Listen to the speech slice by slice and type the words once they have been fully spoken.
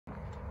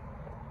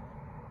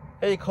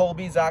Hey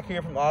Colby, Zach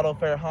here from Auto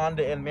Fair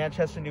Honda in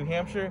Manchester, New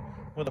Hampshire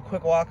with a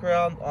quick walk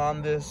around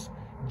on this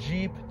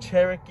Jeep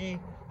Cherokee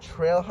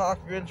Trailhawk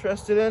you're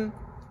interested in.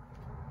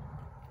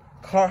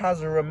 Car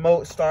has a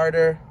remote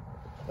starter.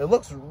 It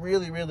looks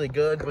really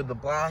good with the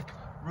black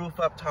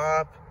roof up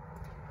top,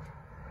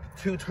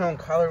 two-tone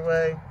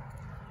colorway.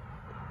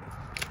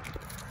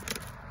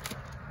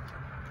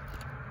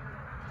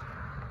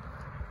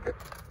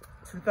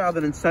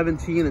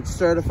 (2017), it's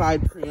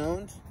certified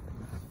pre-owned.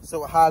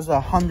 So it has a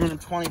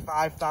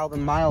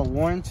 125,000 mile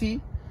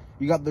warranty.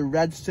 You got the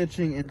red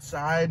stitching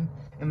inside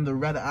and the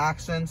red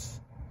accents.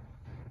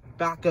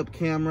 Backup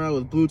camera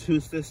with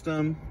Bluetooth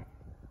system.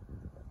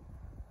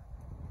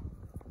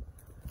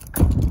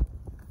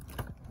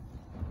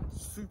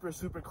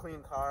 Super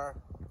clean car.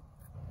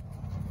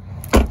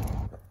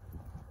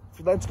 If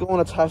you'd like to go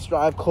on a test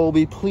drive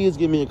Colby, please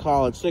give me a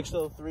call at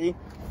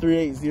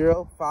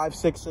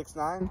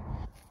 603-380-5669.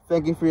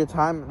 Thank you for your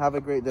time and have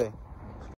a great day.